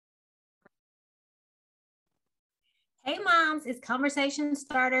Hey moms, it's conversation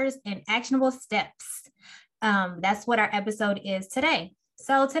starters and actionable steps. That's what our episode is today.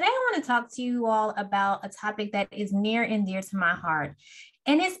 So, today I want to talk to you all about a topic that is near and dear to my heart,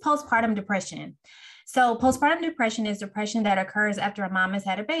 and it's postpartum depression. So, postpartum depression is depression that occurs after a mom has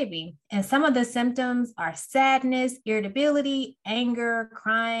had a baby. And some of the symptoms are sadness, irritability, anger,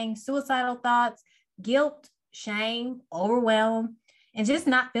 crying, suicidal thoughts, guilt, shame, overwhelm, and just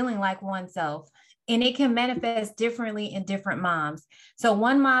not feeling like oneself. And it can manifest differently in different moms. So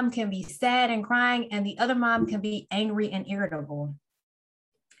one mom can be sad and crying, and the other mom can be angry and irritable.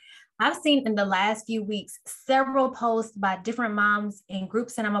 I've seen in the last few weeks several posts by different moms in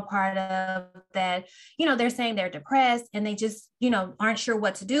groups that I'm a part of that, they're saying they're depressed and they just, aren't sure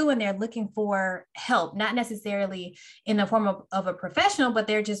what to do and they're looking for help, not necessarily in the form of a professional, but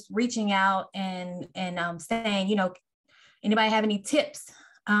they're just reaching out and saying, anybody have any tips?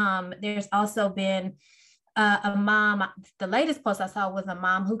 There's also been a mom. The latest post I saw was a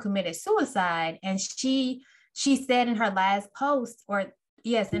mom who committed suicide, and she said in her last post, or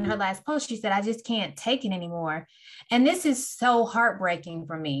yes, in her last post, she said, "I just can't take it anymore." And this is so heartbreaking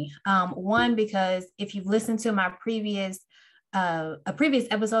for me. One, because if you've listened to my a previous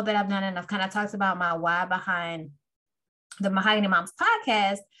episode that I've done, and I've kind of talked about my why behind the Mahogany Moms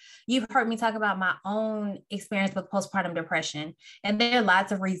podcast, you've heard me talk about my own experience with postpartum depression. And there are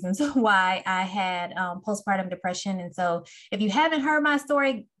lots of reasons why I had postpartum depression. And so if you haven't heard my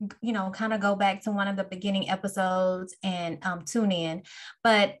story, kind of go back to one of the beginning episodes and tune in.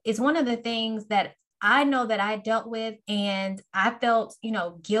 But it's one of the things that I know that I dealt with, and I felt,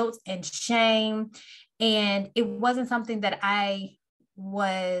 guilt and shame. And it wasn't something that I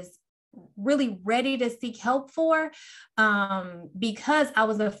was really ready to seek help for, because I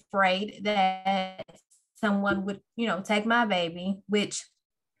was afraid that someone would, take my baby, which,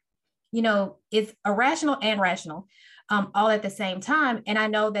 is irrational and rational, all at the same time. And I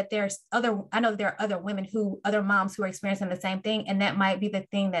know that there are other moms who are experiencing the same thing. And that might be the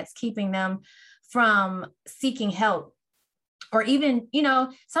thing that's keeping them from seeking help. Or even,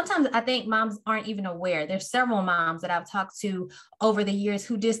 sometimes I think moms aren't even aware. There's several moms that I've talked to over the years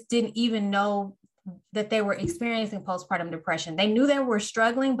who just didn't even know that they were experiencing postpartum depression. They knew they were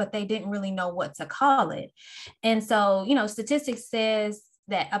struggling, but they didn't really know what to call it. And so, statistics says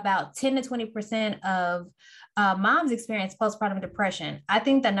that about 10 to 20% of moms experience postpartum depression. I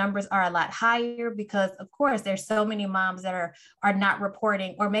think the numbers are a lot higher because, of course, there's so many moms that are not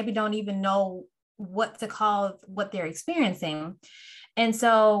reporting, or maybe don't even know what to call what they're experiencing. And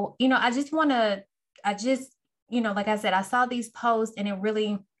so, like I said, I saw these posts and it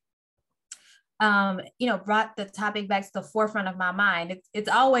really, brought the topic back to the forefront of my mind. It's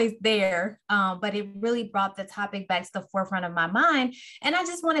always there, but it really brought the topic back to the forefront of my mind. And I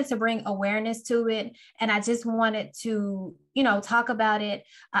just wanted to bring awareness to it. And I just wanted to, talk about it.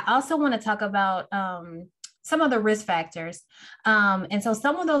 I also want to talk about, some of the risk factors. And so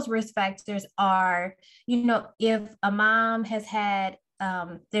some of those risk factors are, if a mom has had,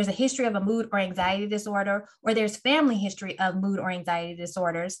 there's a history of a mood or anxiety disorder, or there's family history of mood or anxiety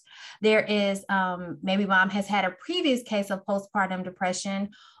disorders. There is, maybe mom has had a previous case of postpartum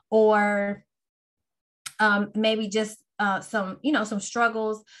depression, or maybe just some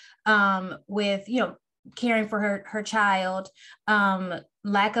struggles with, caring for her child,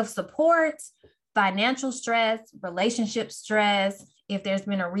 lack of support, financial stress, relationship stress, if there's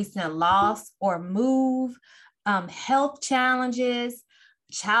been a recent loss or move, health challenges,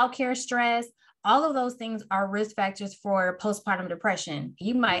 childcare stress. All of those things are risk factors for postpartum depression.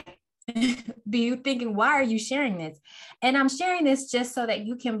 You might be thinking, why are you sharing this? And I'm sharing this just so that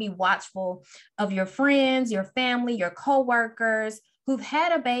you can be watchful of your friends, your family, your coworkers who've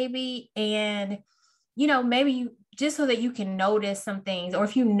had a baby, and maybe you, just so that you can notice some things, or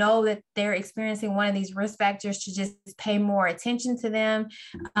if you know that they're experiencing one of these risk factors, to just pay more attention to them.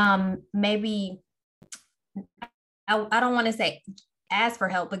 Maybe, I don't want to say ask for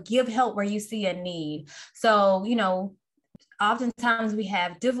help, but give help where you see a need. So, oftentimes we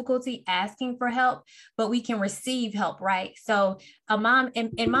have difficulty asking for help, but we can receive help, right? So a mom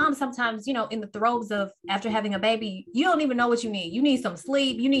and mom sometimes, in the throes of after having a baby, you don't even know what you need. You need some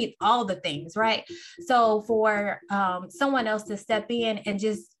sleep, you need all the things, right? So for someone else to step in and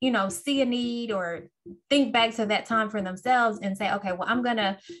just, see a need or think back to that time for themselves and say, okay, well, I'm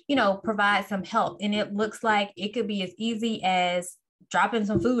gonna, provide some help. And it looks like it could be as easy as dropping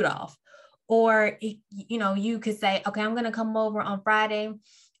some food off. Or, you could say, okay, I'm going to come over on Friday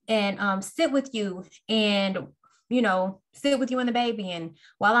and sit with you and, sit with you and the baby. And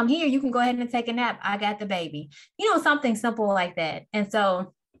while I'm here, you can go ahead and take a nap. I got the baby, something simple like that. And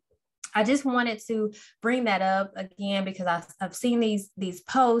so I just wanted to bring that up again because I've seen these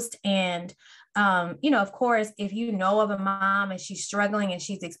posts, and of course, if you know of a mom and she's struggling and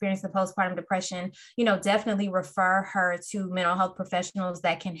she's experiencing postpartum depression, definitely refer her to mental health professionals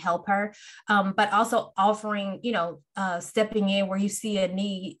that can help her. But also offering, stepping in where you see a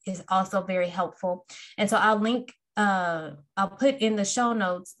need is also very helpful. And so I'll put in the show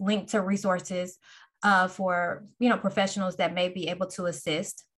notes link to resources for professionals that may be able to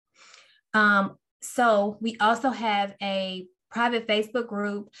assist. So we also have a private Facebook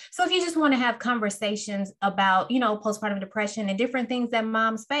group. So if you just want to have conversations about, postpartum depression and different things that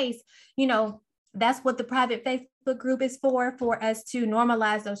moms face, that's what the private Facebook group is for us to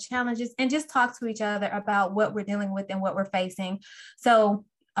normalize those challenges and just talk to each other about what we're dealing with and what we're facing. So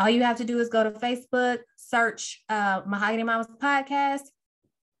all you have to do is go to Facebook, search Mahogany Mamas Podcast,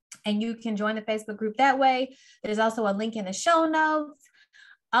 and you can join the Facebook group that way. There's also a link in the show notes.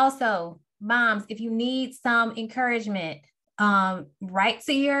 Also, moms, if you need some encouragement, write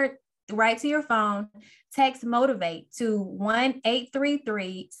to your phone, text Motivate to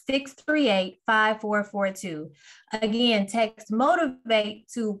 1-833-638-5442. Again, text Motivate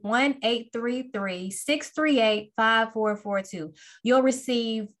to 1-833-638-5442. You'll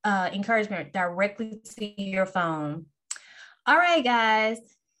receive encouragement directly to your phone. All right, guys.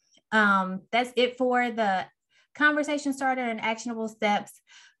 That's it for the conversation starter and actionable steps.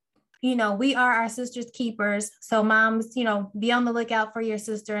 We are our sister's keepers. So moms, be on the lookout for your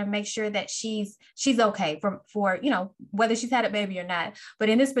sister and make sure that she's okay for whether she's had a baby or not. But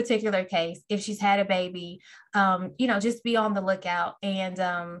in this particular case, if she's had a baby, just be on the lookout, and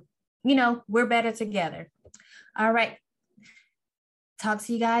we're better together. All right. Talk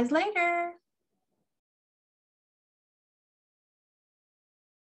to you guys later.